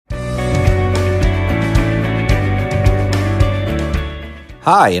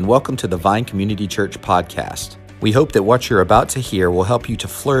Hi, and welcome to the Vine Community Church podcast. We hope that what you're about to hear will help you to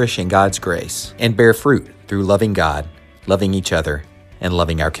flourish in God's grace and bear fruit through loving God, loving each other, and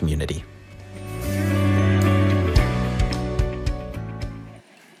loving our community.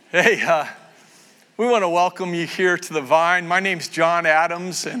 Hey, we want to welcome you here to the Vine. My name's John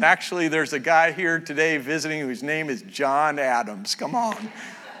Adams, and actually there's a guy here today visiting whose name is John Adams. Come on.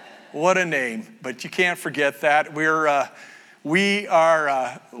 What a name. But you can't forget that. We're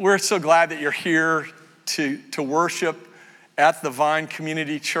so glad that you're here to worship at the Vine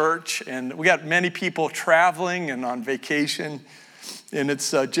Community Church. And we got many people traveling and on vacation, and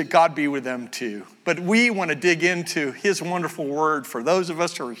it's God be with them too. But we want to dig into his wonderful word for those of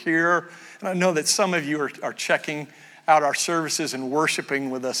us who are here. And I know that some of you are checking out our services and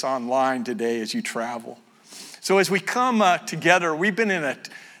worshiping with us online today as you travel. So as we come together, we've been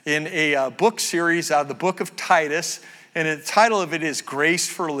in a book series out of the book of Titus, and the title of it is Grace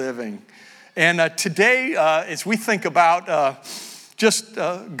for Living. And today, as we think about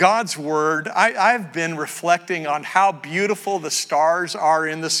God's word, I've been reflecting on how beautiful the stars are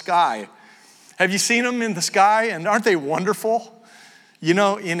in the sky. Have you seen them in the sky? And aren't they wonderful? You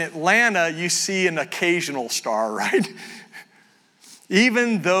know, in Atlanta, you see an occasional star, right?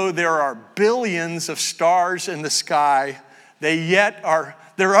 Even though there are billions of stars in the sky, they're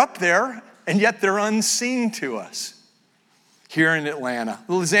up there, and yet they're unseen to us here in Atlanta.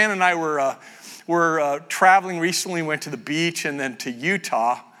 Lizanne and I were traveling recently, went to the beach and then to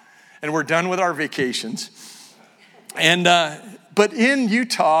Utah, and we're done with our vacations. And but in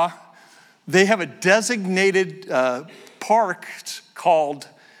Utah, they have a designated park called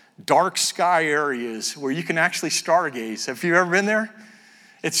dark sky areas where you can actually stargaze. Have you ever been there?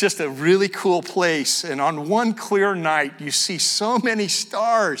 It's just a really cool place. And on one clear night, you see so many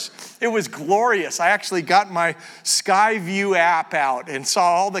stars. It was glorious. I actually got my Skyview app out and saw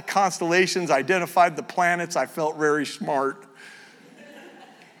all the constellations, identified the planets. I felt very smart.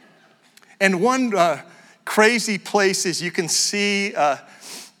 And one crazy place is you can see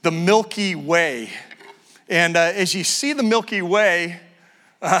the Milky Way. And as you see the Milky Way,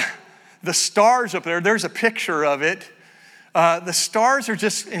 the stars up there, there's a picture of it. The stars are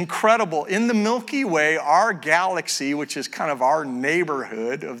just incredible. In the Milky Way, our galaxy, which is kind of our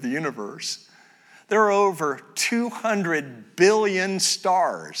neighborhood of the universe, there are over 200 billion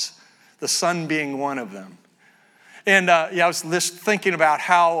stars, the sun being one of them. And I was just thinking about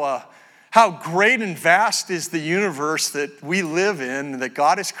how great and vast is the universe that we live in, that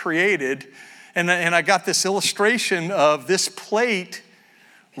God has created. And I got this illustration of this plate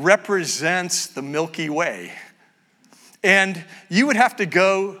represents the Milky Way. And you would have to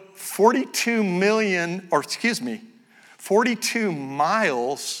go 42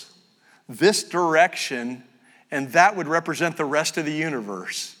 miles this direction, and that would represent the rest of the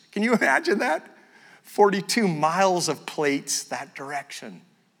universe. Can you imagine that? 42 miles of plates that direction.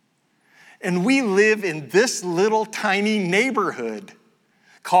 And we live in this little tiny neighborhood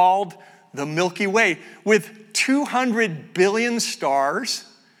called the Milky Way with 200 billion stars.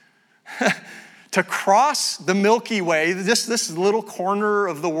 To cross the Milky Way, this little corner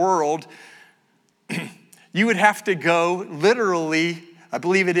of the world, you would have to go literally, I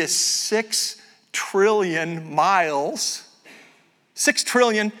believe it is 6 trillion miles, 6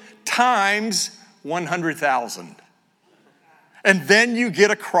 trillion times 100,000. And then you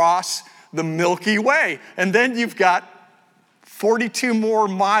get across the Milky Way. And then you've got 42 more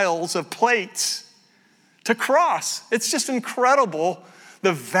miles of plates to cross. It's just incredible,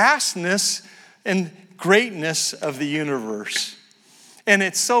 the vastness and greatness of the universe. And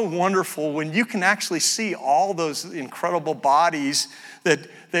it's so wonderful when you can actually see all those incredible bodies that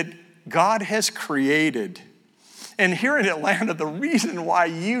God has created. And here in Atlanta, the reason why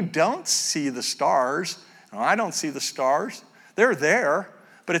you don't see the stars, I don't see the stars, they're there,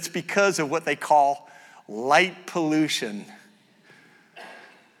 but it's because of what they call light pollution.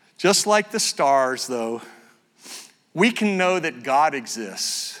 Just like the stars, though, we can know that God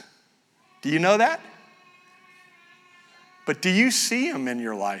exists. Do you know that? But do you see him in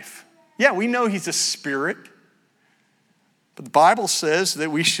your life? Yeah, we know he's a spirit. But the Bible says that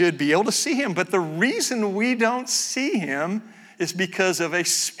we should be able to see him. But the reason we don't see him is because of a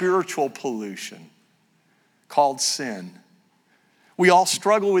spiritual pollution called sin. We all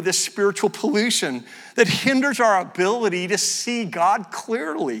struggle with this spiritual pollution that hinders our ability to see God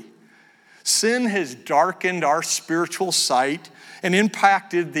clearly. Sin has darkened our spiritual sight and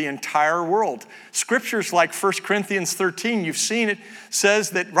impacted the entire world. Scriptures like 1 Corinthians 13, you've seen it, says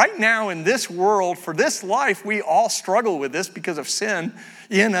that right now in this world, for this life, we all struggle with this because of sin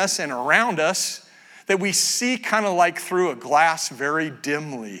in us and around us, that we see kind of like through a glass very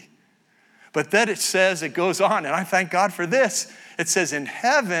dimly. But then it goes on, and I thank God for this. It says, in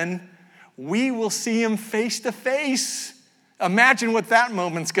heaven, we will see him face to face. Imagine what that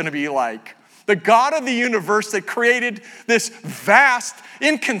moment's going to be like. The God of the universe that created this vast,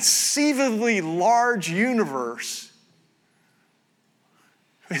 inconceivably large universe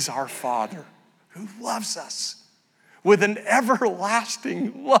is our Father who loves us with an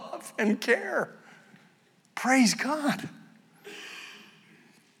everlasting love and care. Praise God.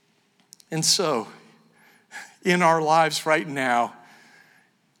 And so, in our lives right now,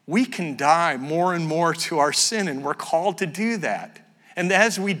 we can die more and more to our sin, and we're called to do that. And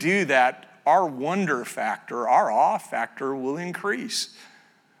as we do that, our wonder factor, our awe factor will increase.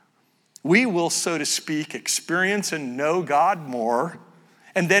 We will, so to speak, experience and know God more,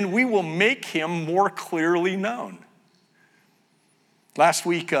 and then we will make him more clearly known. Last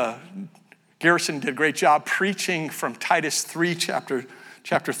week, Garrison did a great job preaching from Titus 3, chapter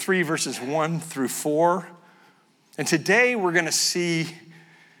 3, verses 1 through 4. And today we're going to see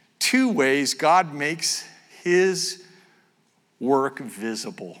two ways God makes his work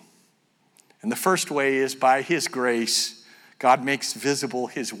visible. And the first way is by his grace, God makes visible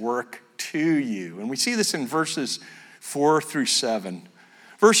his work to you. And we see this in verses 4 through 7.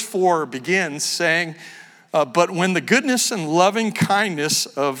 Verse 4 begins saying, but when the goodness and loving kindness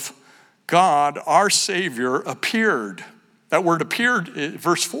of God, our Savior, appeared. That word appeared,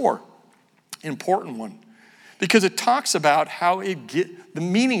 verse 4, important one. Because it talks about how the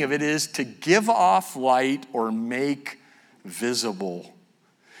meaning of it is to give off light or make visible.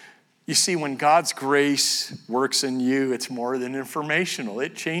 You see, when God's grace works in you, it's more than informational.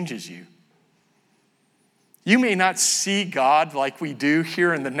 It changes you. You may not see God like we do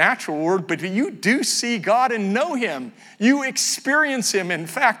here in the natural world, but you do see God and know him. You experience him. In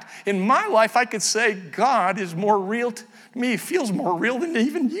fact, in my life, I could say God is more real to me. He feels more real than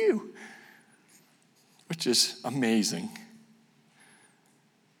even you, which is amazing.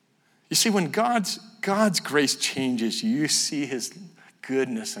 You see, when God's grace changes you, you see his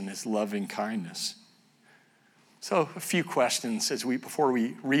goodness and his loving kindness. So a few questions before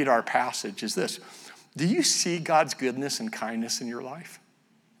we read our passage is this. Do you see God's goodness and kindness in your life?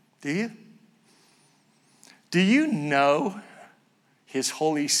 Do you? Do you know his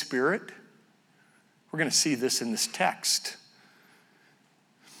Holy Spirit? We're going to see this in this text.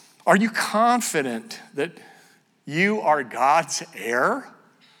 Are you confident that you are God's heir?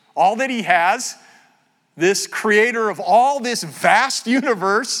 All that he has, this creator of all this vast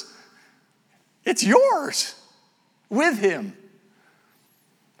universe, it's yours with him.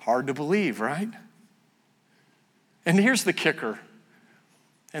 Hard to believe, right? And here's the kicker,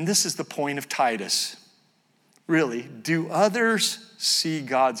 and this is the point of Titus. Really, do others see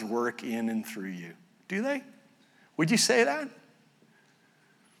God's work in and through you? Do they? Would you say that?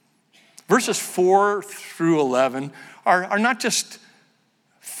 Verses 4 through 11 are not just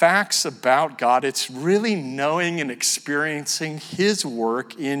facts about God. It's really knowing and experiencing his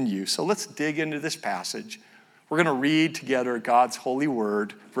work in you. So let's dig into this passage. We're going to read together God's holy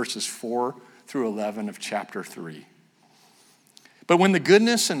word, verses 4 through 11 of chapter 3. But when the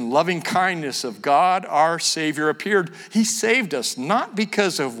goodness and loving kindness of God, our Savior, appeared, he saved us, not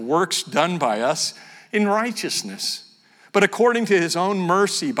because of works done by us in righteousness, but according to his own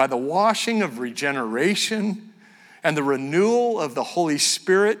mercy, by the washing of regeneration and the renewal of the Holy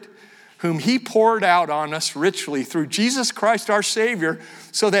Spirit, whom he poured out on us richly through Jesus Christ our Savior,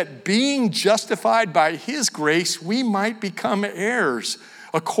 so that being justified by his grace, we might become heirs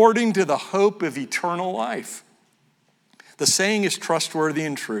according to the hope of eternal life. The saying is trustworthy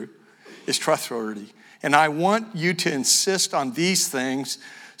and true, is trustworthy. And I want you to insist on these things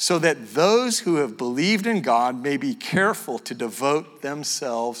so that those who have believed in God may be careful to devote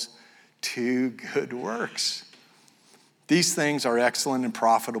themselves to good works. These things are excellent and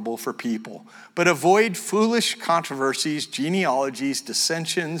profitable for people. But avoid foolish controversies, genealogies,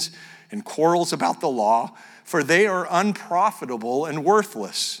 dissensions, and quarrels about the law, for they are unprofitable and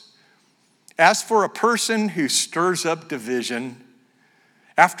worthless. As for a person who stirs up division,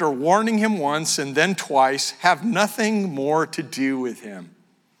 after warning him once and then twice, have nothing more to do with him,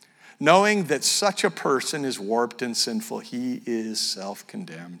 knowing that such a person is warped and sinful. He is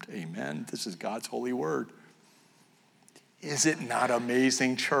self-condemned. Amen. This is God's holy word. Is it not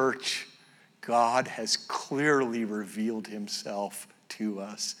amazing, church? God has clearly revealed himself to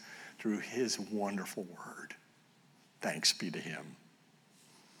us through his wonderful word. Thanks be to him.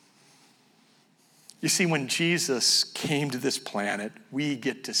 You see, when Jesus came to this planet, we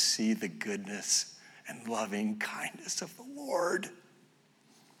get to see the goodness and loving kindness of the Lord.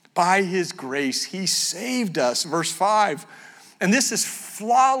 By his grace, he saved us. Verse 5. And this is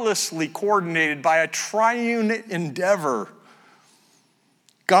flawlessly coordinated by a triune endeavor.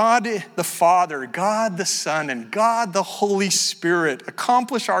 God the Father, God the Son, and God the Holy Spirit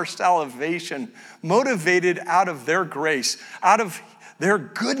accomplish our salvation, motivated out of their grace, out of their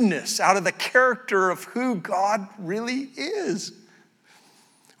goodness, out of the character of who God really is.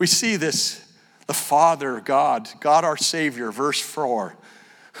 We see this, the Father, God our Savior, verse 4,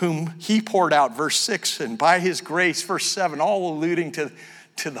 whom he poured out, verse 6, and by his grace, verse 7, all alluding to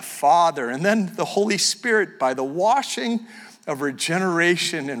the Father. And then the Holy Spirit by the washing of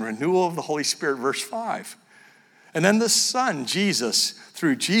regeneration and renewal of the Holy Spirit, verse 5. And then the Son, Jesus,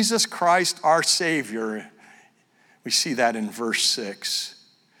 through Jesus Christ our Savior. We see that in verse 6.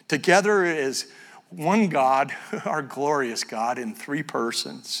 Together is one God, our glorious God in three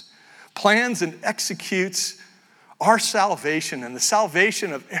persons, plans and executes our salvation and the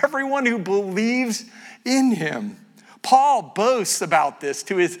salvation of everyone who believes in him. Paul boasts about this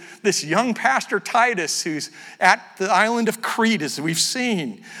to this young pastor Titus, who's at the island of Crete, as we've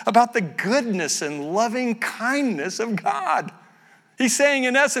seen, about the goodness and loving kindness of God. He's saying,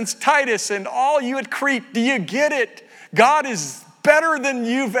 in essence, Titus and all you at Crete, do you get it? God is better than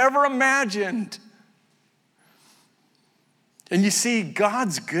you've ever imagined. And you see,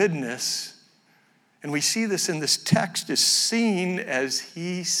 God's goodness, and we see this in this text, is seen as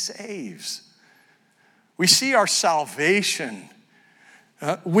he saves. We see our salvation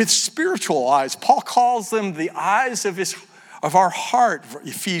with spiritual eyes. Paul calls them the eyes of our heart,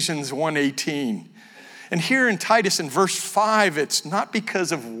 Ephesians 1:18. And here in Titus in verse 5, it's not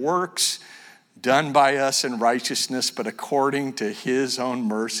because of works done by us in righteousness, but according to his own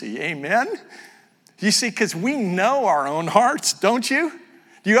mercy. Amen? You see, because we know our own hearts, don't you?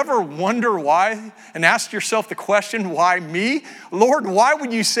 Do you ever wonder why and ask yourself the question, why me? Lord, why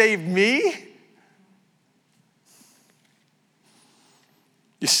would you save me?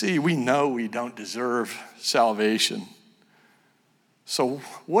 You see, we know we don't deserve salvation. So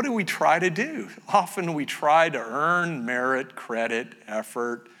what do we try to do? Often we try to earn merit, credit,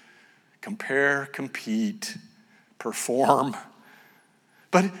 effort, compare, compete, perform.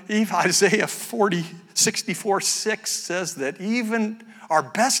 But even Isaiah 64:6 says that even our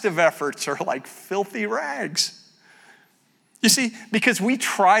best of efforts are like filthy rags. You see, because we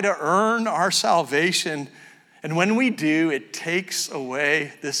try to earn our salvation, and when we do, it takes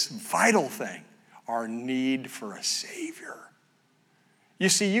away this vital thing, our need for a Savior. You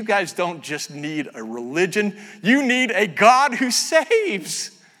see, you guys don't just need a religion, you need a God who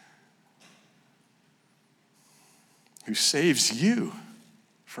saves. Who saves you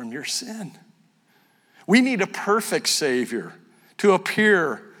from your sin. We need a perfect Savior to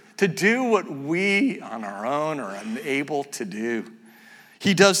appear, to do what we on our own are unable to do.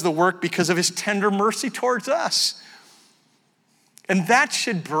 He does the work because of his tender mercy towards us. And that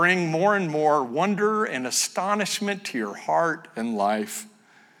should bring more and more wonder and astonishment to your heart and life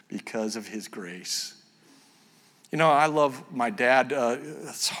because of his grace. You know, I love my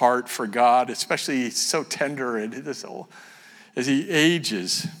dad's heart for God, especially he's so tender as he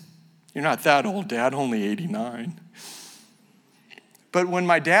ages. You're not that old, Dad, only 89. But when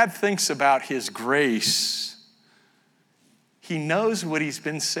my dad thinks about his grace, he knows what he's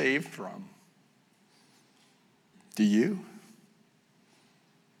been saved from. Do you?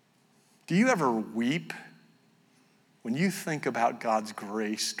 Do you ever weep when you think about God's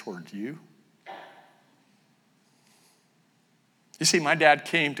grace toward you? You see, my dad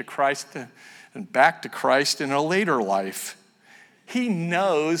came to Christ and back to Christ in a later life. He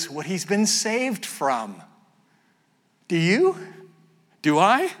knows what he's been saved from. Do you? Do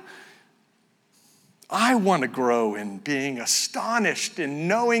I? I want to grow in being astonished in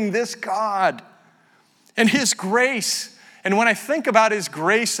knowing this God and his grace. And when I think about his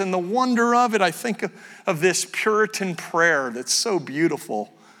grace and the wonder of it, I think of this Puritan prayer that's so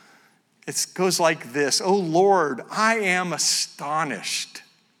beautiful. It goes like this: "Oh Lord, I am astonished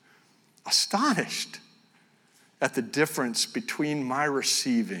at the difference between my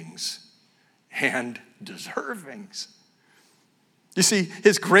receivings and deservings." You see,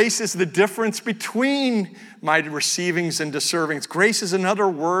 his grace is the difference between my receivings and deservings. Grace is another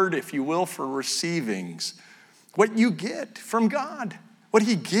word, if you will, for receivings. What you get from God, what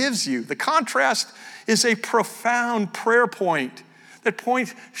he gives you. The contrast is a profound prayer point. That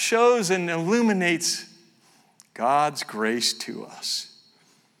point shows and illuminates God's grace to us.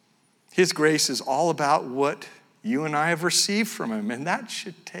 His grace is all about what you and I have received from him, and that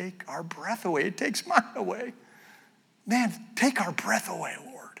should take our breath away. It takes mine away. Man, take our breath away,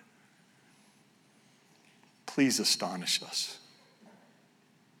 Lord. Please astonish us.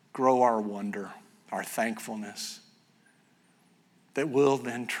 grow our wonder, our thankfulness, that will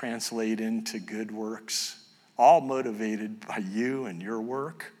then translate into good works, all motivated by you and your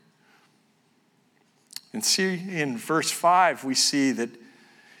work. And see, in verse 5, we see that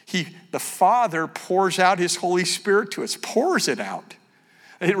the Father pours out his Holy Spirit to us, pours it out.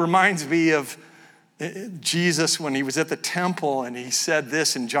 It reminds me of Jesus when he was at the temple and he said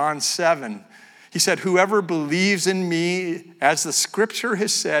this in John 7. He said, whoever believes in me, as the scripture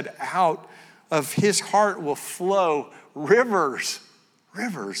has said, out of his heart will flow rivers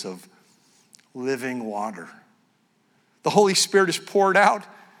of living water. The Holy Spirit is poured out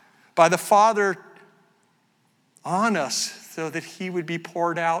by the Father on us so that he would be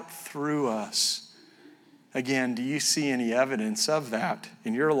poured out through us. Again, do you see any evidence of that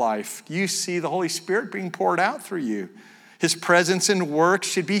in your life? Do you see the Holy Spirit being poured out through you? His presence and work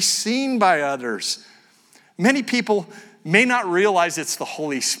should be seen by others. Many people may not realize it's the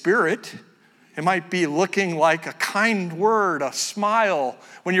Holy Spirit. It might be looking like a kind word, a smile.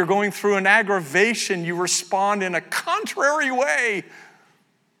 When you're going through an aggravation, you respond in a contrary way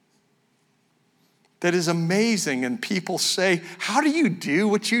that is amazing. And people say, how do you do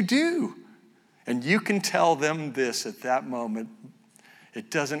what you do? And you can tell them this at that moment. It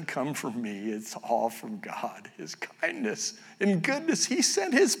doesn't come from me. It's all from God, his kindness and goodness. He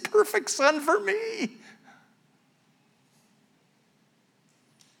sent his perfect son for me.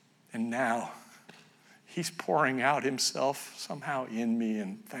 And now he's pouring out himself somehow in me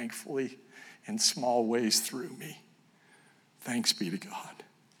and thankfully in small ways through me. Thanks be to God.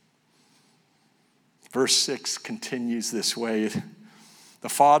 Verse 6 continues this way. The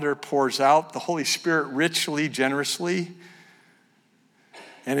Father pours out the Holy Spirit richly, generously,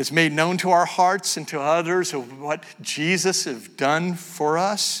 and is made known to our hearts and to others of what Jesus has done for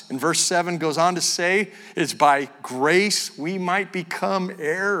us. And verse 7 goes on to say, it is by grace we might become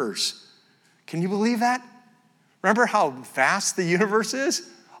heirs. Can you believe that? Remember how vast the universe is?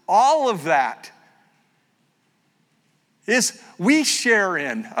 All of that is we share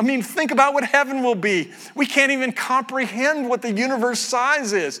in. I mean, think about what heaven will be. We can't even comprehend what the universe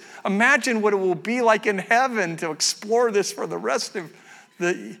size is. Imagine what it will be like in heaven to explore this for the rest of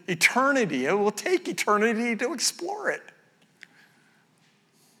the eternity. It will take eternity to explore it.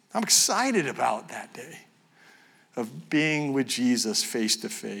 I'm excited about that day of being with Jesus face to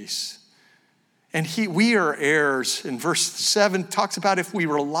face. And we are heirs. In verse 7 talks about if we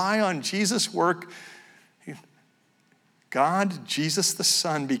rely on Jesus' work, God, Jesus the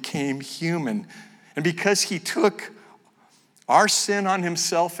Son, became human. And because he took our sin on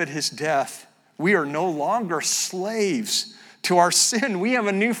himself at his death, we are no longer slaves to our sin. We have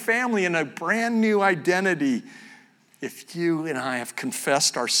a new family and a brand new identity. If you and I have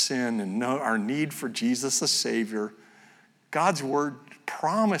confessed our sin and know our need for Jesus the Savior, God's word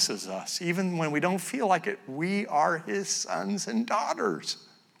promises us, even when we don't feel like it, we are his sons and daughters.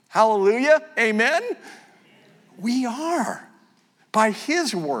 Hallelujah. Amen. We are by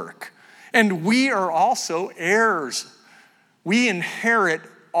his work. And we are also heirs. We inherit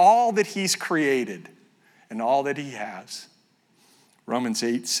all that he's created and all that he has. Romans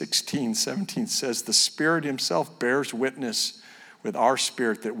 8:16-17 says, the Spirit himself bears witness with our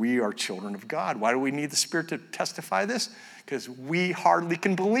spirit that we are children of God. Why do we need the Spirit to testify this? Because we hardly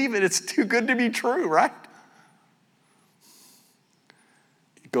can believe it. It's too good to be true, right?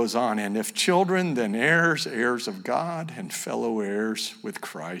 It goes on, and if children, then heirs, heirs of God, and fellow heirs with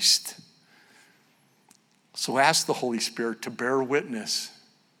Christ. So ask the Holy Spirit to bear witness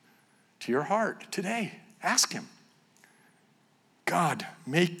to your heart today. Ask him. God,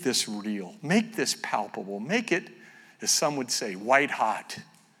 make this real. Make this palpable. Make it, as some would say, white hot.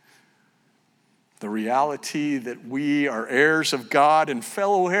 The reality that we are heirs of God and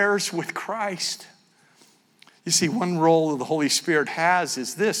fellow heirs with Christ. You see, one role the Holy Spirit has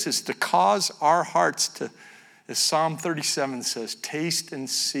is to cause our hearts to, as Psalm 37 says, taste and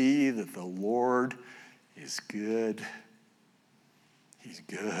see that the Lord is good. He's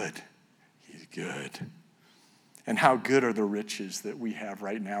good. He's good. And how good are the riches that we have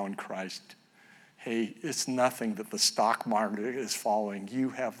right now in Christ. Hey, it's nothing that the stock market is following. You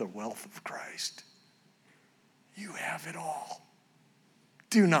have the wealth of Christ. You have it all.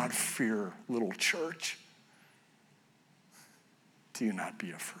 Do not fear, little church. Do not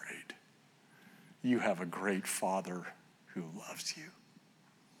be afraid. You have a great Father who loves you.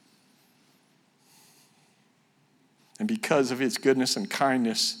 And because of his goodness and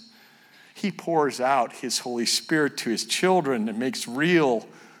kindness, he pours out his Holy Spirit to his children and makes real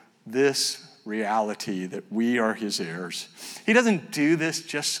this reality that we are his heirs. He doesn't do this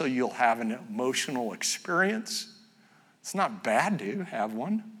just so you'll have an emotional experience. It's not bad to have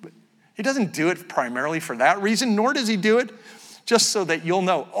one, but he doesn't do it primarily for that reason, nor does he do it just so that you'll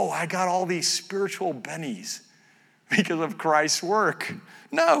know, oh, I got all these spiritual bennies because of Christ's work.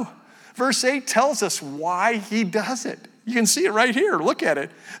 No. Verse 8 tells us why he does it. You can see it right here. Look at it.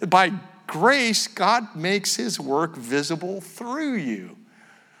 By grace, God makes his work visible through you.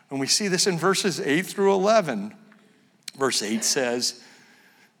 And we see this in verses 8 through 11. Verse 8 says,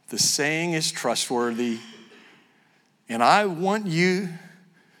 the saying is trustworthy, and I want you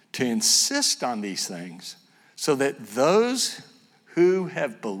to insist on these things so that those who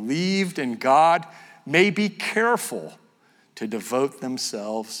have believed in God may be careful to devote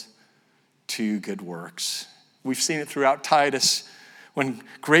themselves to good works. We've seen it throughout Titus. When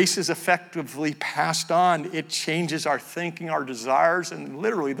grace is effectively passed on, it changes our thinking, our desires, and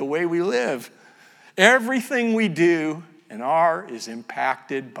literally the way we live. Everything we do and are is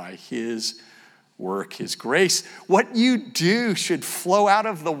impacted by his work, his grace. What you do should flow out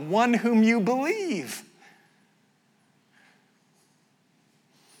of the one whom you believe.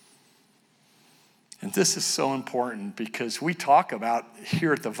 And this is so important because we talk about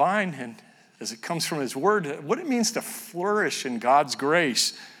here at the Vine, and as it comes from his word, what it means to flourish in God's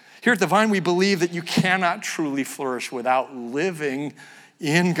grace. Here at the Vine, we believe that you cannot truly flourish without living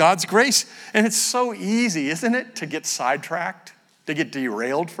in God's grace. And it's so easy, isn't it, to get sidetracked, to get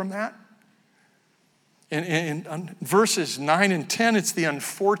derailed from that? In verses 9 and 10, it's the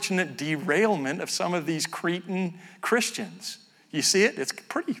unfortunate derailment of some of these Cretan Christians. You see it? It's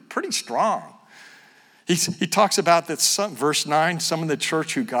pretty strong. He talks about that, verse 9, some of the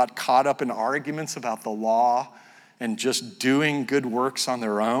church who got caught up in arguments about the law and just doing good works on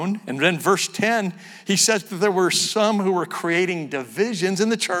their own. And then verse 10, he says that there were some who were creating divisions in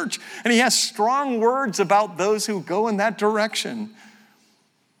the church. And he has strong words about those who go in that direction.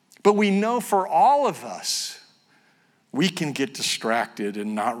 But we know for all of us, we can get distracted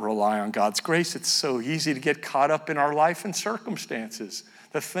and not rely on God's grace. It's so easy to get caught up in our life and circumstances,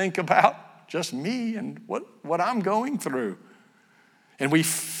 to think about just me and what I'm going through. And we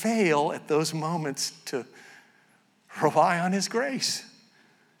fail at those moments to rely on his grace.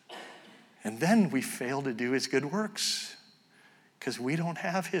 And then we fail to do his good works because we don't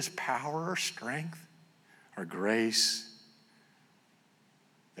have his power or strength or grace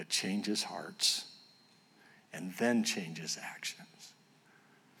that changes hearts and then changes actions.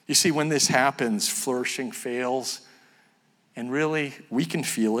 You see, when this happens, flourishing fails, and really, we can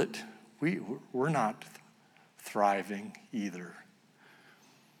feel it. We're not thriving either.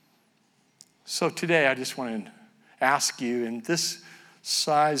 So today, I just want to ask you, in this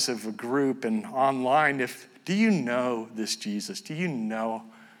size of a group and online, do you know this Jesus? Do you know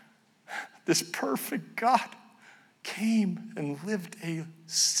this perfect God came and lived a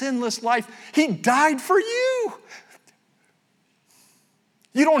sinless life? He died for you.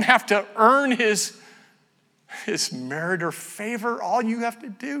 You don't have to earn his merit or favor. All you have to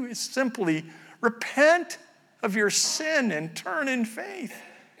do is simply repent of your sin and turn in faith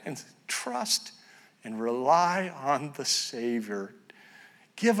and trust and rely on the Savior.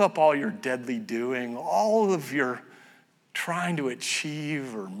 Give up all your deadly doing, all of your trying to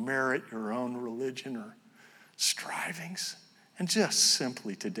achieve or merit your own religion or strivings. And just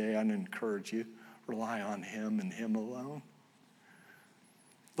simply today, I'd encourage you, rely on him and him alone.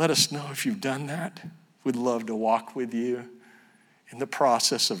 Let us know if you've done that. We'd love to walk with you in the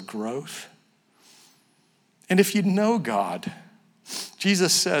process of growth. And if you know God,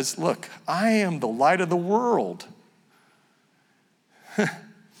 Jesus says, look, I am the light of the world.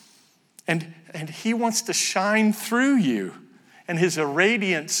 and he wants to shine through you. And his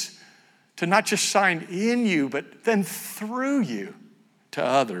radiance to not just shine in you, but then through you to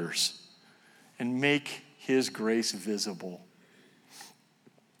others and make his grace visible.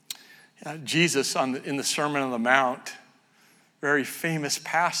 Jesus in the Sermon on the Mount, very famous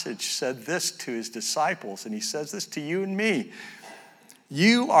passage, said this to his disciples, and he says this to you and me.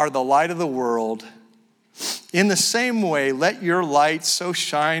 You are the light of the world. In the same way, let your light so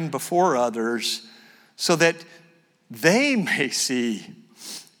shine before others so that they may see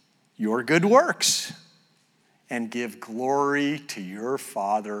your good works and give glory to your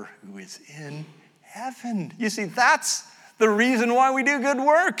Father who is in heaven. You see, that's the reason why we do good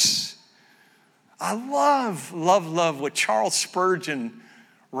works. I love what Charles Spurgeon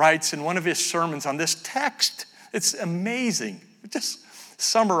writes in one of his sermons on this text. It's amazing. It just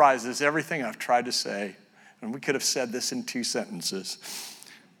summarizes everything I've tried to say. And we could have said this in 2 sentences.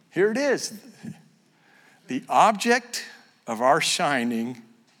 Here it is. The object of our shining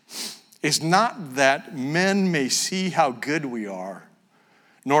is not that men may see how good we are,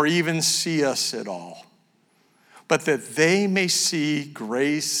 nor even see us at all, but that they may see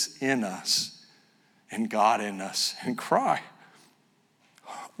grace in us and God in us and cry,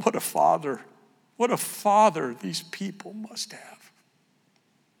 what a father these people must have.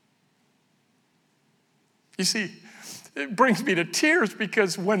 You see, it brings me to tears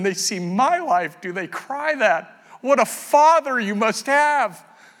because when they see my life, do they cry that? What a father you must have.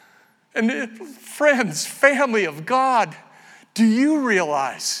 And friends, family of God, do you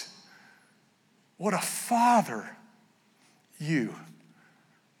realize what a father you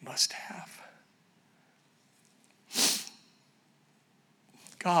must have?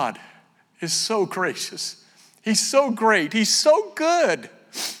 God is so gracious. He's so great. He's so good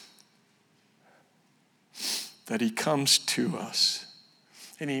that he comes to us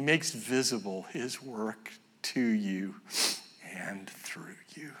and he makes visible his work to you and through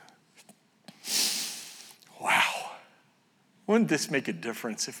you. Wow. Wouldn't this make a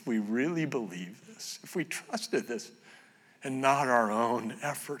difference if we really believed this, if we trusted this and not our own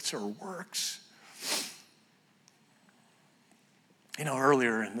efforts or works? You know,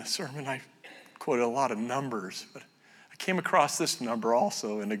 earlier in the sermon, I quoted a lot of numbers, but I came across this number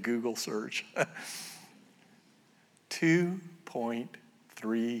also in a Google search.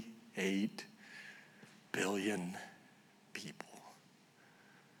 2.38 billion people.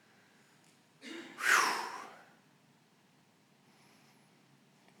 Whew.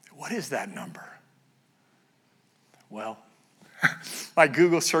 What is that number? Well, my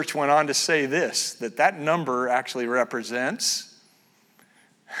Google search went on to say this, that number actually represents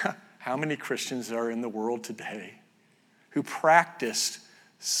how many Christians are in the world today who practice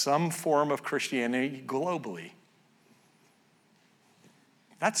some form of Christianity globally.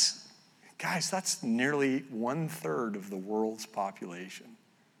 That's nearly 1/3 of the world's population.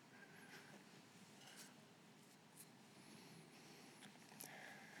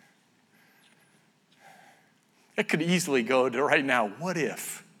 It could easily go to right now, what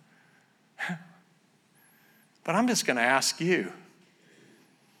if? But I'm just going to ask you,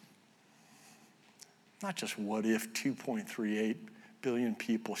 not just what if 2.38 billion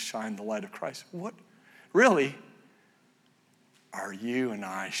people shine the light of Christ. What, really, are you and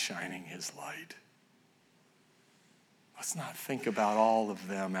I shining his light? Let's not think about all of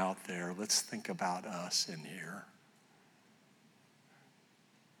them out there. Let's think about us in here.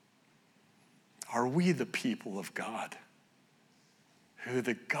 Are we the people of God who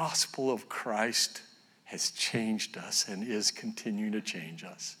the gospel of Christ has changed us and is continuing to change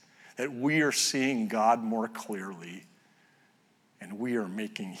us? That we are seeing God more clearly and we are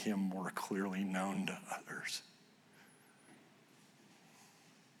making him more clearly known to others.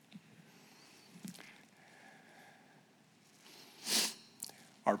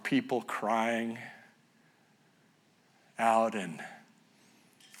 Are people crying out and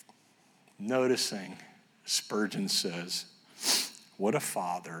noticing, Spurgeon says, what a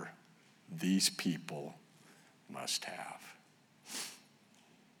father these people must have.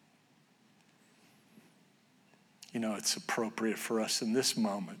 You know, it's appropriate for us in this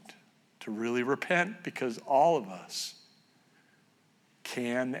moment to really repent because all of us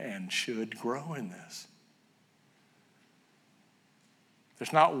can and should grow in this.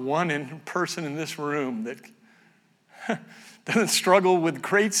 There's not one person in this room that doesn't struggle with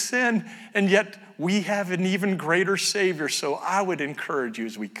great sin, and yet we have an even greater Savior. So I would encourage you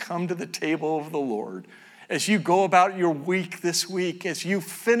as we come to the table of the Lord, as you go about your week this week, as you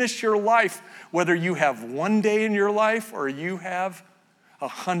finish your life, whether you have one day in your life or you have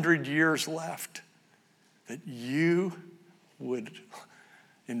 100 years left, that you would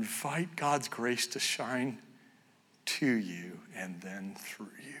invite God's grace to shine to you and then through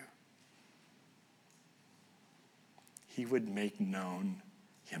you. He would make known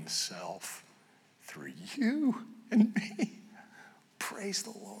himself through you and me. Praise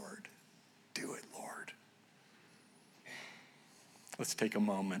the Lord. Do it, Lord. Let's take a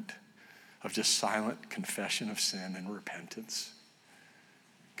moment of just silent confession of sin and repentance.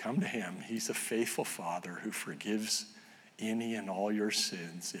 Come to him. He's a faithful Father who forgives any and all your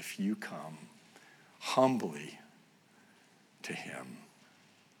sins if you come humbly to him.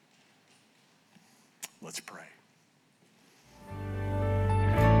 Let's pray.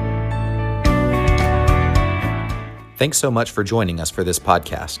 Thanks so much for joining us for this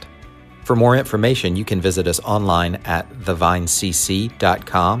podcast. For more information, you can visit us online at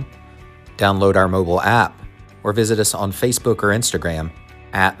thevinecc.com, download our mobile app, or visit us on Facebook or Instagram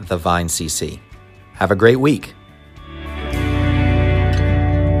at thevinecc. Have a great week.